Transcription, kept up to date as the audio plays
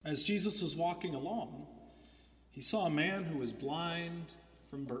As Jesus was walking along, he saw a man who was blind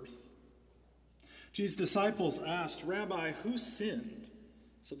from birth. Jesus' disciples asked, "Rabbi, who sinned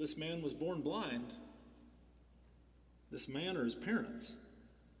so this man was born blind? This man or his parents?"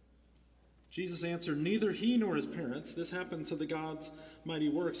 Jesus answered, "Neither he nor his parents. This happened so that God's mighty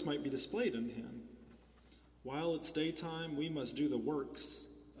works might be displayed in him. While it's daytime, we must do the works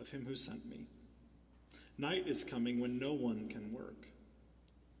of him who sent me. Night is coming when no one can work.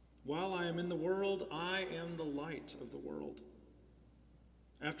 While I am in the world, I am the light of the world."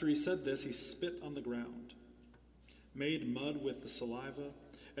 After he said this, he spit on the ground, made mud with the saliva,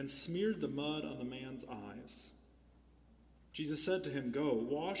 and smeared the mud on the man's eyes. Jesus said to him, "Go,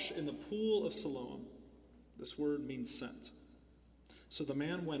 wash in the pool of Siloam." This word means sent. So the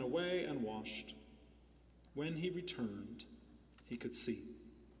man went away and washed. When he returned, he could see.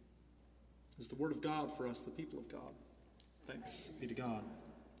 This is the word of God for us, the people of God. Thanks be to God.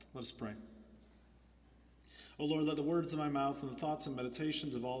 Let us pray. O Lord, let the words of my mouth and the thoughts and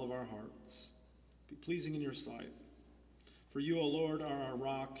meditations of all of our hearts be pleasing in your sight. For you, O Lord, are our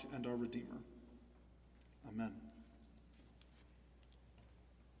rock and our Redeemer. Amen.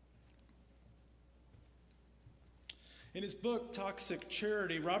 In his book, Toxic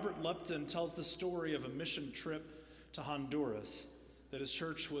Charity, Robert Lupton tells the story of a mission trip to Honduras that his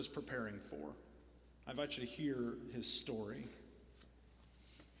church was preparing for. I invite you to hear his story.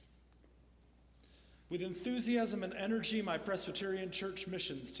 With enthusiasm and energy, my Presbyterian church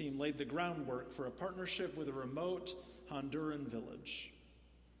missions team laid the groundwork for a partnership with a remote Honduran village.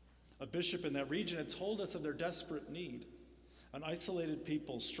 A bishop in that region had told us of their desperate need, an isolated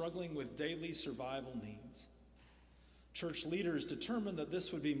people struggling with daily survival needs. Church leaders determined that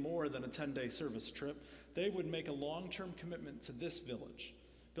this would be more than a 10-day service trip. They would make a long-term commitment to this village,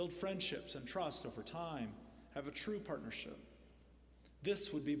 build friendships and trust over time, have a true partnership.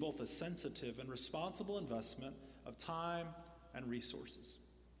 This would be both a sensitive and responsible investment of time and resources.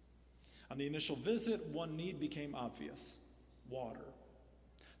 On the initial visit, one need became obvious: water.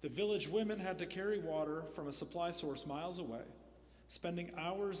 The village women had to carry water from a supply source miles away, spending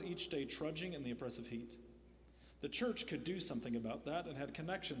hours each day trudging in the oppressive heat. The church could do something about that and had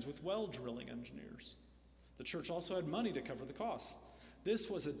connections with well drilling engineers. The church also had money to cover the costs. This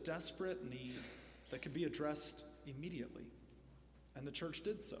was a desperate need that could be addressed immediately, and the church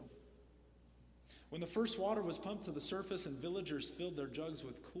did so. When the first water was pumped to the surface and villagers filled their jugs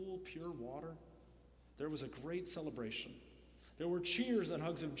with cool, pure water, there was a great celebration. There were cheers and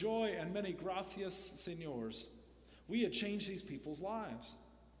hugs of joy and many gracias, señors. We had changed these people's lives.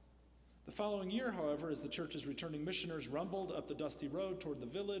 The following year, however, as the church's returning missioners rumbled up the dusty road toward the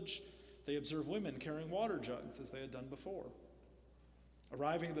village, they observed women carrying water jugs as they had done before.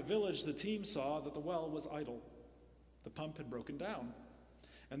 Arriving at the village, the team saw that the well was idle. The pump had broken down,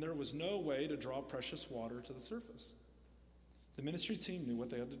 and there was no way to draw precious water to the surface. The ministry team knew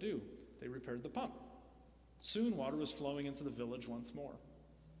what they had to do. They repaired the pump. Soon, water was flowing into the village once more.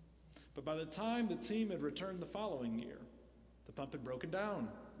 But by the time the team had returned the following year, the pump had broken down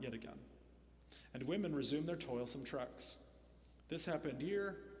yet again, and women resumed their toilsome treks. This happened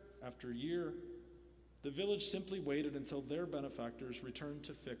year after year. The village simply waited until their benefactors returned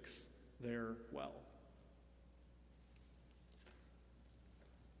to fix their well.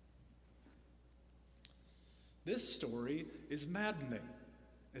 This story is maddening,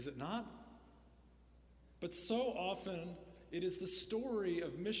 is it not? But so often it is the story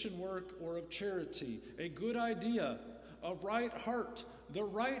of mission work or of charity, a good idea, a right heart, the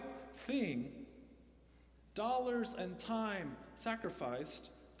right thing, dollars and time sacrificed,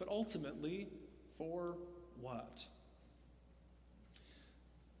 but ultimately for what?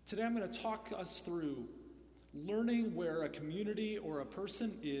 Today I'm going to talk us through learning where a community or a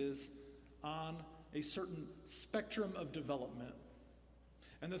person is on a certain spectrum of development.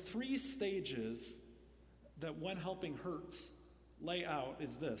 And the three stages that When Helping Hurts lay out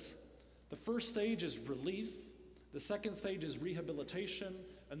is this. The first stage is relief, the second stage is rehabilitation,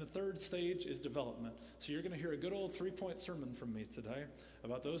 and the third stage is development. So you're going to hear a good old 3-point sermon from me today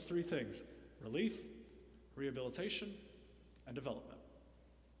about those three things: relief, rehabilitation, and development.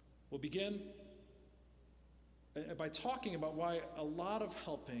 We'll begin by talking about why a lot of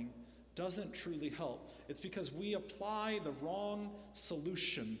helping doesn't truly help. It's because we apply the wrong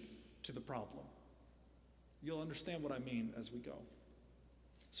solution to the problem. You'll understand what I mean as we go.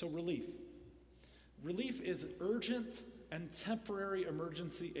 So relief. Relief is urgent and temporary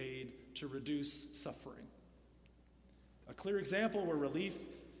emergency aid to reduce suffering. A clear example where relief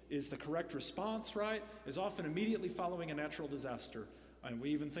is the correct response, right, is often immediately following a natural disaster. And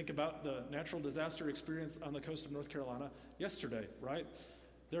we even think about the natural disaster experience on the coast of North Carolina yesterday, right?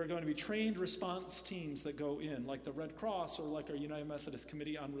 There are going to be trained response teams that go in, like the Red Cross or like our United Methodist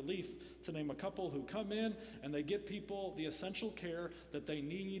Committee on Relief, to name a couple, who come in and they get people the essential care that they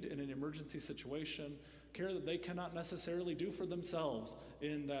need in an emergency situation, care that they cannot necessarily do for themselves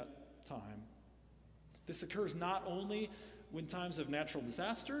in that time. This occurs not only in times of natural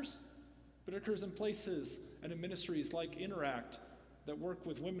disasters, but it occurs in places and in ministries like Interact that work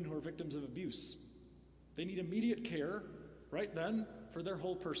with women who are victims of abuse. They need immediate care right then for their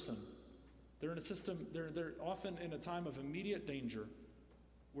whole person. They're in a system, they're often in a time of immediate danger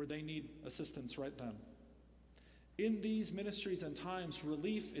where they need assistance right then. In these ministries and times,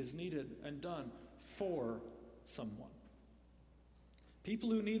 relief is needed and done for someone. People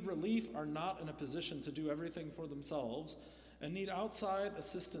who need relief are not in a position to do everything for themselves and need outside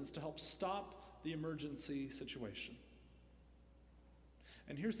assistance to help stop the emergency situation.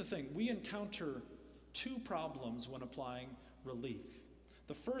 And here's the thing, we encounter two problems when applying relief.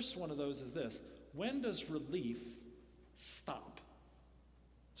 The first one of those is this: when does relief stop?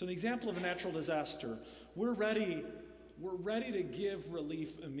 So in the example of a natural disaster, we're ready to give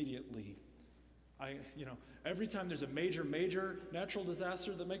relief immediately. Every time there's a major natural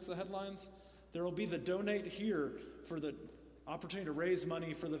disaster that makes the headlines, there will be the donate here for the opportunity to raise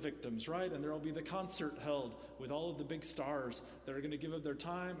money for the victims, right? And there will be the concert held with all of the big stars that are going to give up their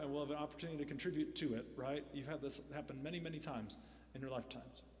time, and we'll have an opportunity to contribute to it, right? You've had this happen many, many times in your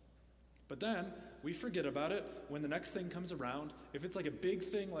lifetimes. But then we forget about it when the next thing comes around. If it's like a big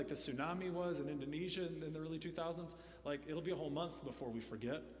thing like the tsunami was in Indonesia in the early 2000s, like it'll be a whole month before we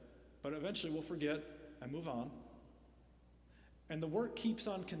forget. But eventually we'll forget and move on. And the work keeps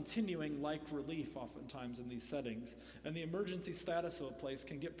on continuing like relief oftentimes in these settings. And the emergency status of a place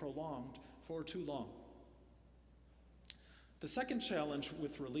can get prolonged for too long. The second challenge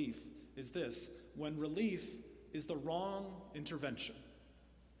with relief is this: when relief is the wrong intervention.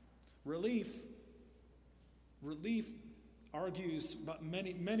 Relief argues, but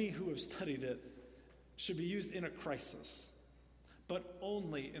many who have studied it, should be used in a crisis, but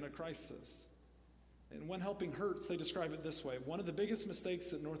only in a crisis. And When Helping Hurts, they describe it this way: one of the biggest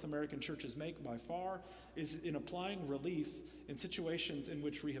mistakes that North American churches make by far is in applying relief in situations in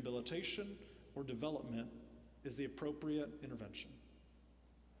which rehabilitation or development is the appropriate intervention.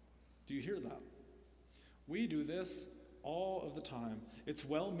 Do you hear that? We do this all of the time. It's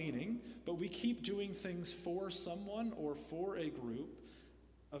well-meaning, but we keep doing things for someone or for a group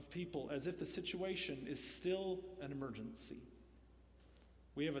of people as if the situation is still an emergency.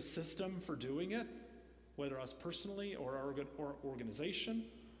 We have a system for doing it, whether us personally or our organization.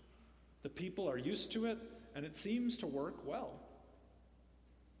 The people are used to it, and it seems to work well.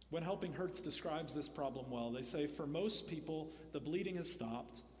 When Helping Hurts describes this problem well, they say, for most people, the bleeding has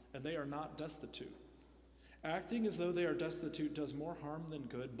stopped, and they are not destitute. Acting as though they are destitute does more harm than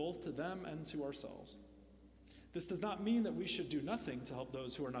good, both to them and to ourselves. This does not mean that we should do nothing to help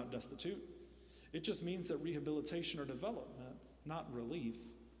those who are not destitute. It just means that rehabilitation or development, not relief,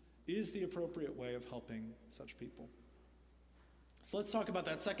 is the appropriate way of helping such people. So let's talk about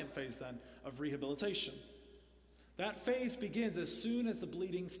that second phase then of rehabilitation. That phase begins as soon as the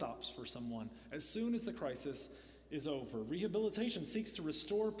bleeding stops for someone, as soon as the crisis is over. Rehabilitation seeks to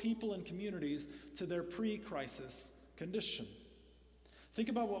restore people and communities to their pre-crisis condition. Think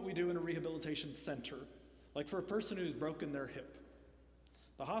about what we do in a rehabilitation center. Like for a person who's broken their hip,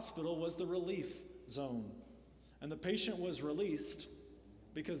 the hospital was the relief zone, and the patient was released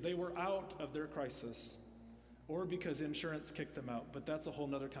because they were out of their crisis or because insurance kicked them out, but that's a whole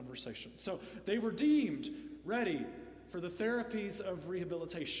nother conversation. So they were deemed ready for the therapies of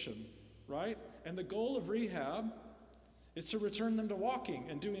rehabilitation, right? And the goal of rehab is to return them to walking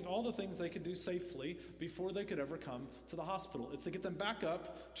and doing all the things they could do safely before they could ever come to the hospital. It's to get them back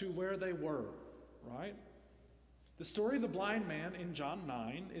up to where they were, right? The story of the blind man in John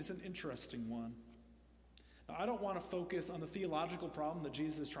 9 is an interesting one. Now, I don't want to focus on the theological problem that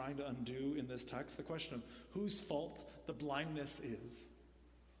Jesus is trying to undo in this text, the question of whose fault the blindness is.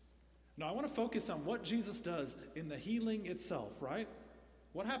 No, I want to focus on what Jesus does in the healing itself, right?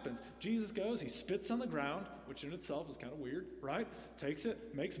 What happens? Jesus goes, he spits on the ground, which in itself is kind of weird, right? Takes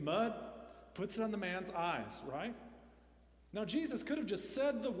it, makes mud, puts it on the man's eyes, right? Now, Jesus could have just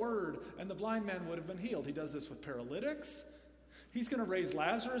said the word and the blind man would have been healed. He does this with paralytics. He's going to raise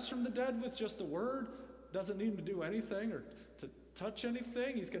Lazarus from the dead with just a word. Doesn't need him to do anything or to touch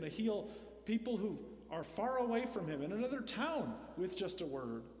anything. He's going to heal people who are far away from him in another town with just a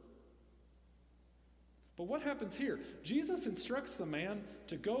word. But what happens here? Jesus instructs the man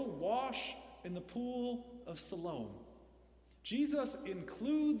to go wash in the pool of Siloam. Jesus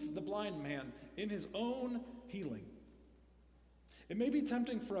includes the blind man in his own healing. It may be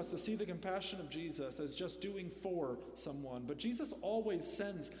tempting for us to see the compassion of Jesus as just doing for someone, but Jesus always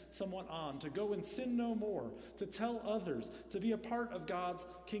sends someone on to go and sin no more, to tell others, to be a part of God's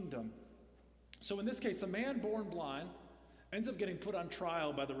kingdom. So in this case, the man born blind ends up getting put on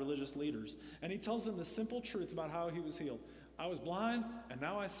trial by the religious leaders, and he tells them the simple truth about how he was healed. I was blind, and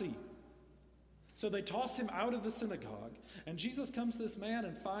now I see. So they toss him out of the synagogue, and Jesus comes to this man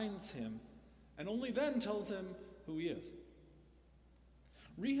and finds him, and only then tells him who he is.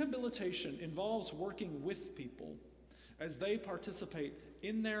 Rehabilitation involves working with people as they participate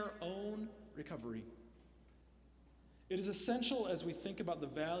in their own recovery. It is essential as we think about the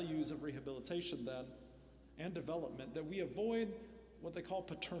values of rehabilitation then and development that we avoid what they call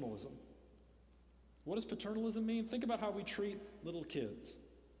paternalism. What does paternalism mean? Think about how we treat little kids.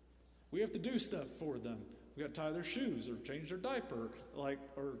 We have to do stuff for them. We got to tie their shoes or change their diaper,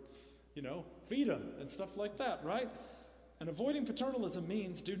 feed them and stuff like that, right? And avoiding paternalism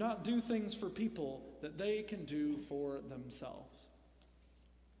means do not do things for people that they can do for themselves.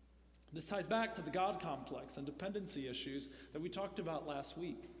 This ties back to the God complex and dependency issues that we talked about last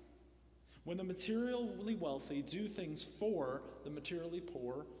week. When the materially wealthy do things for the materially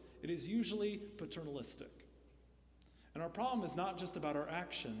poor, it is usually paternalistic. And our problem is not just about our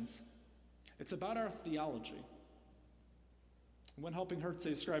actions, it's about our theology. When Helping Hurts, they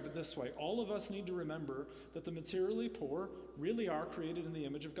describe it this way: all of us need to remember that the materially poor really are created in the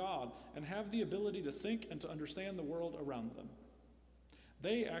image of God and have the ability to think and to understand the world around them.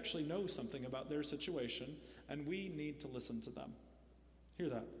 They actually know something about their situation, and we need to listen to them. Hear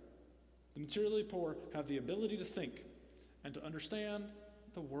that? The materially poor have the ability to think and to understand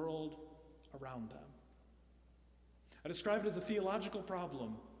the world around them. I describe it as a theological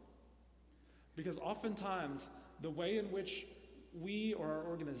problem because oftentimes the way in which we or our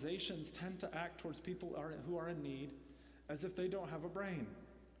organizations tend to act towards people who are in need as if they don't have a brain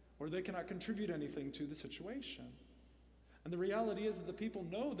or they cannot contribute anything to the situation. And the reality is that the people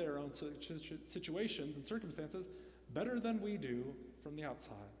know their own situations and circumstances better than we do from the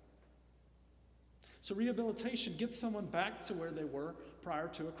outside. So rehabilitation gets someone back to where they were prior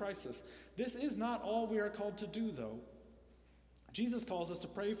to a crisis. This is not all we are called to do, though. Jesus calls us to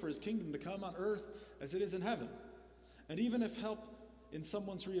pray for his kingdom to come on earth as it is in heaven. And even if help in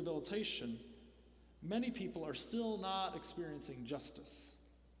someone's rehabilitation, many people are still not experiencing justice.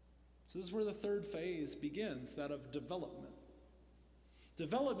 So this is where the third phase begins, that of development.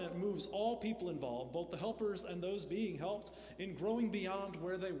 Development moves all people involved, both the helpers and those being helped, in growing beyond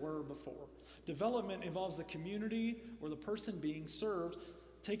where they were before. Development involves the community or the person being served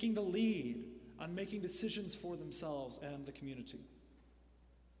taking the lead on making decisions for themselves and the community.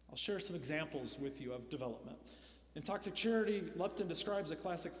 I'll share some examples with you of development. In Toxic Charity, Lupton describes a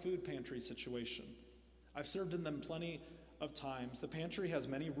classic food pantry situation. I've served in them plenty of times. The pantry has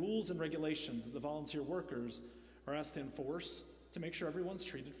many rules and regulations that the volunteer workers are asked to enforce to make sure everyone's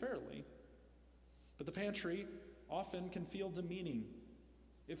treated fairly. But the pantry often can feel demeaning.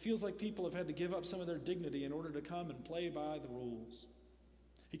 It feels like people have had to give up some of their dignity in order to come and play by the rules.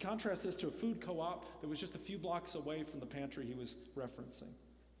 He contrasts this to a food co-op that was just a few blocks away from the pantry he was referencing.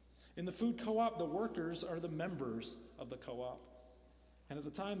 In the food co-op, the workers are the members of the co-op. And at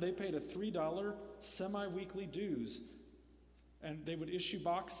the time, they paid a $3 semi-weekly dues. And they would issue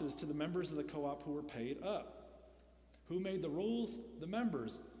boxes to the members of the co-op who were paid up. Who made the rules? The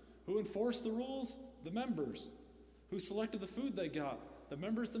members. Who enforced the rules? The members. Who selected the food they got? The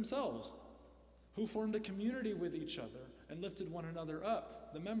members themselves. Who formed a community with each other and lifted one another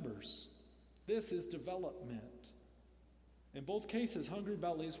up? The members. This is development. In both cases, hungry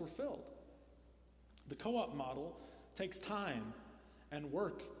bellies were filled. The co-op model takes time and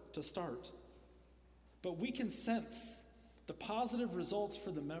work to start. But we can sense the positive results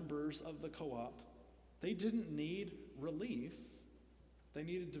for the members of the co-op. They didn't need relief. They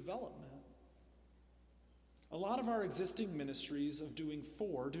needed development. A lot of our existing ministries of doing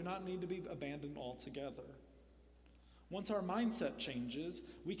for do not need to be abandoned altogether. Once our mindset changes,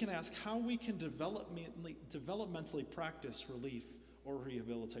 we can ask how we can developmentally practice relief or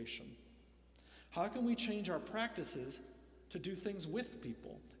rehabilitation. How can we change our practices to do things with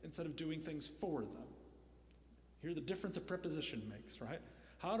people instead of doing things for them? Hear the difference a preposition makes, right?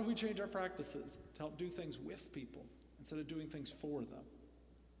 How do we change our practices to help do things with people instead of doing things for them?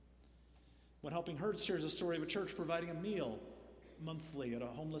 When Helping Hurts shares a story of a church providing a meal monthly at a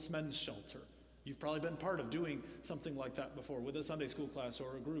homeless men's shelter. You've probably been part of doing something like that before with a Sunday school class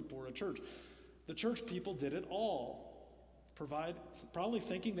or a group or a church. The church people did it all, probably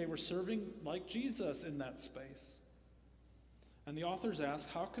thinking they were serving like Jesus in that space. And the authors ask,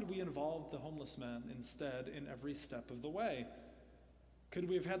 how could we involve the homeless men instead in every step of the way? Could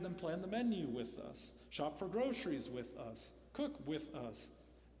we have had them plan the menu with us, shop for groceries with us, cook with us,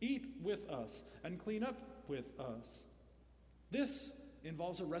 eat with us, and clean up with us? This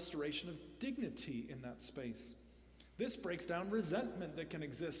involves a restoration of dignity in that space. This breaks down resentment that can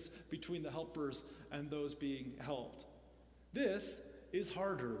exist between the helpers and those being helped. This is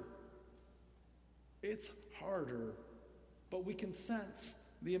harder. It's harder, but we can sense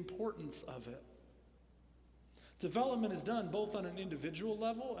the importance of it. Development is done both on an individual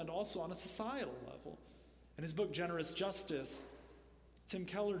level and also on a societal level. In his book, Generous Justice, Tim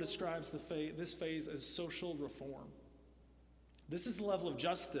Keller describes this phase as social reform. This is the level of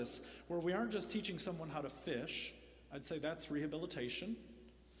justice where we aren't just teaching someone how to fish. I'd say that's rehabilitation.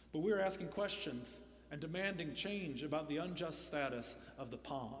 But we're asking questions and demanding change about the unjust status of the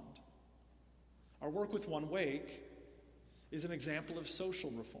pond. Our work with One Wake is an example of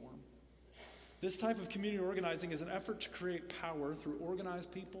social reform. This type of community organizing is an effort to create power through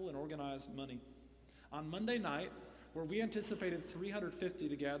organized people and organized money. On Monday night, where we anticipated 350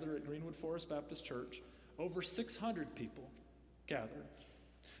 to gather at Greenwood Forest Baptist Church, over 600 people gathered.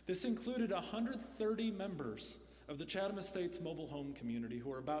 This included 130 members of the Chatham Estates mobile home community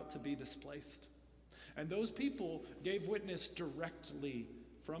who are about to be displaced. And those people gave witness directly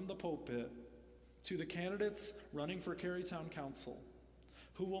from the pulpit to the candidates running for Carytown Council,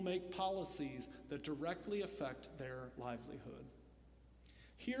 who will make policies that directly affect their livelihood.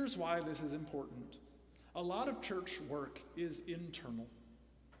 Here's why this is important. A lot of church work is internal.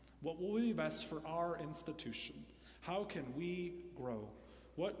 What will be best for our institution? How can we grow?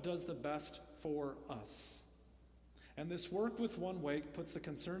 What does the best for us? And this work with One Wake puts the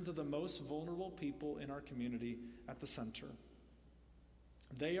concerns of the most vulnerable people in our community at the center.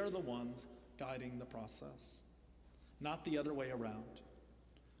 They are the ones guiding the process, not the other way around.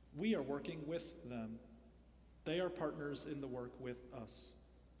 We are working with them. They are partners in the work with us.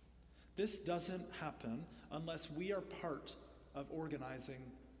 This doesn't happen unless we are part of organizing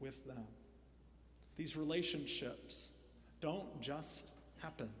with them. These relationships don't just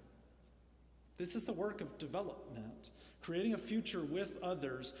happen. This is the work of development, creating a future with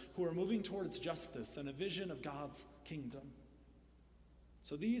others who are moving towards justice and a vision of God's kingdom.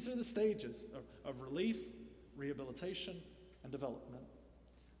 So these are the stages of relief, rehabilitation, and development.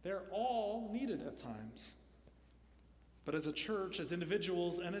 They're all needed at times. But as a church, as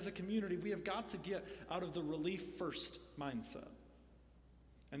individuals, and as a community, we have got to get out of the relief-first mindset.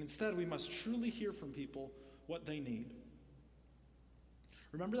 And instead, we must truly hear from people what they need.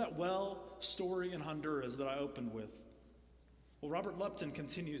 Remember that well story in Honduras that I opened with? Well, Robert Lupton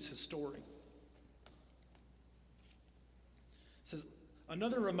continues his story. He says,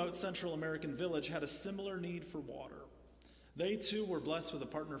 another remote Central American village had a similar need for water. They too were blessed with a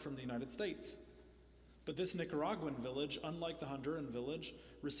partner from the United States. But this Nicaraguan village, unlike the Honduran village,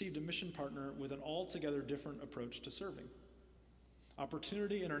 received a mission partner with an altogether different approach to serving.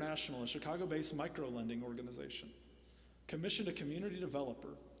 Opportunity International, a Chicago-based micro-lending organization, commissioned a community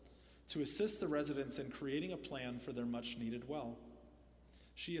developer to assist the residents in creating a plan for their much-needed well.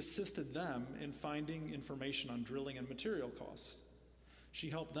 She assisted them in finding information on drilling and material costs. She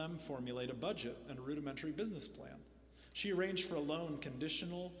helped them formulate a budget and a rudimentary business plan. She arranged for a loan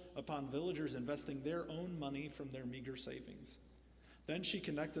conditional upon villagers investing their own money from their meager savings. Then she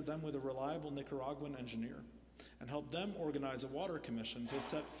connected them with a reliable Nicaraguan engineer and helped them organize a water commission to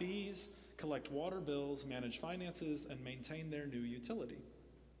set fees, collect water bills, manage finances, and maintain their new utility.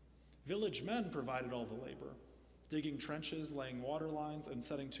 Village men provided all the labor, digging trenches, laying water lines, and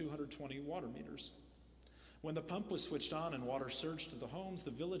setting 220 water meters. When the pump was switched on and water surged to the homes,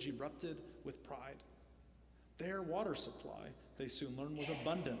 the village erupted with pride. Their water supply, they soon learned, was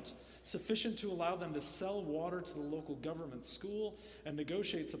abundant, sufficient to allow them to sell water to the local government school and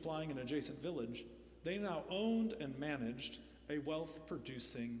negotiate supplying an adjacent village. They now owned and managed a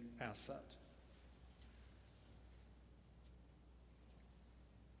wealth-producing asset.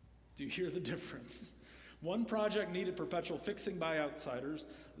 Do you hear the difference? One project needed perpetual fixing by outsiders.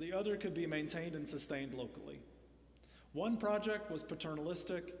 The other could be maintained and sustained locally. One project was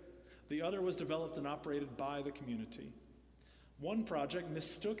paternalistic. The other was developed and operated by the community. One project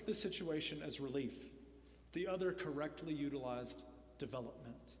mistook the situation as relief. The other correctly utilized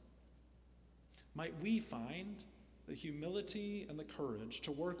development. Might we find the humility and the courage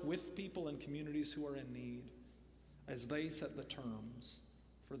to work with people and communities who are in need as they set the terms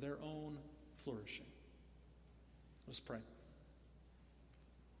for their own flourishing? Let's pray.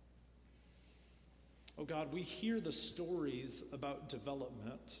 Oh God, we hear the stories about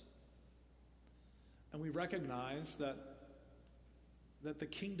development, and we recognize that the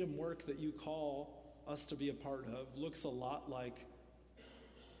kingdom work that you call us to be a part of looks a lot like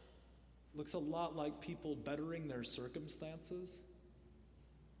looks a lot like people bettering their circumstances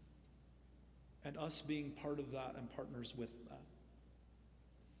and us being part of that and partners with that.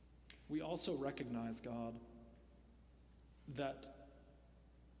 We also recognize, God, that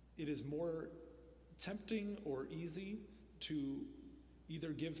it is more tempting or easy to either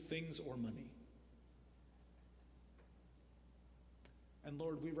give things or money. And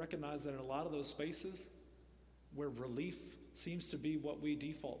Lord, we recognize that in a lot of those spaces where relief seems to be what we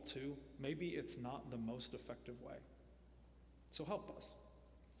default to, maybe it's not the most effective way. So help us.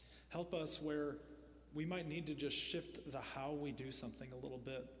 Help us where we might need to just shift the how we do something a little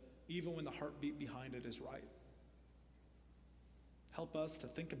bit, even when the heartbeat behind it is right. Help us to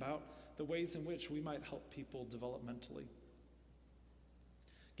think about the ways in which we might help people developmentally.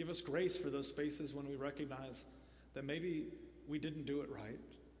 Give us grace for those spaces when we recognize that maybe we didn't do it right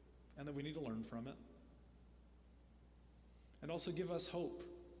and that we need to learn from it. And also give us hope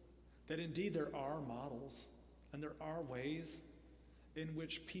that indeed there are models and there are ways in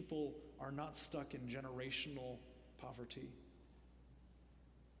which people are not stuck in generational poverty,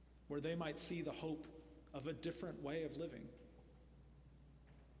 where they might see the hope of a different way of living.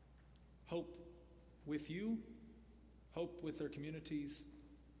 Hope with you, hope with their communities,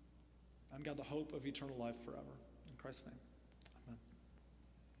 and God, the hope of eternal life forever. In Christ's name.